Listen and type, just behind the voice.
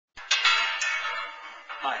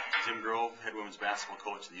Hi, Tim Grove, head women's basketball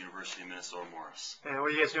coach at the University of Minnesota Morris. And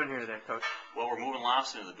what are you guys doing here today, Coach? Well, we're moving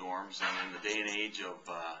Lofts into the dorms, and in the day and age of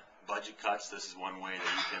budget cuts, this is one way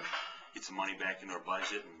that we can get some money back into our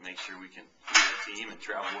budget and make sure we can feed our team and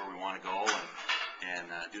travel where we want to go and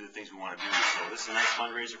do the things we want to do. So this is a nice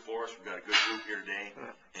fundraiser for us. We've got a good group here today,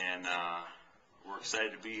 and we're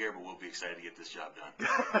excited to be here, but we'll be excited to get this job done.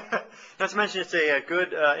 Not to mention it's a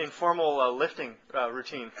good informal lifting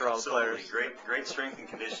routine for all the players. Absolutely. Great strength and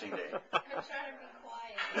conditioning day. I'm trying to be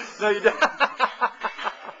quiet. No, you don't.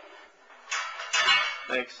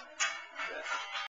 Thanks.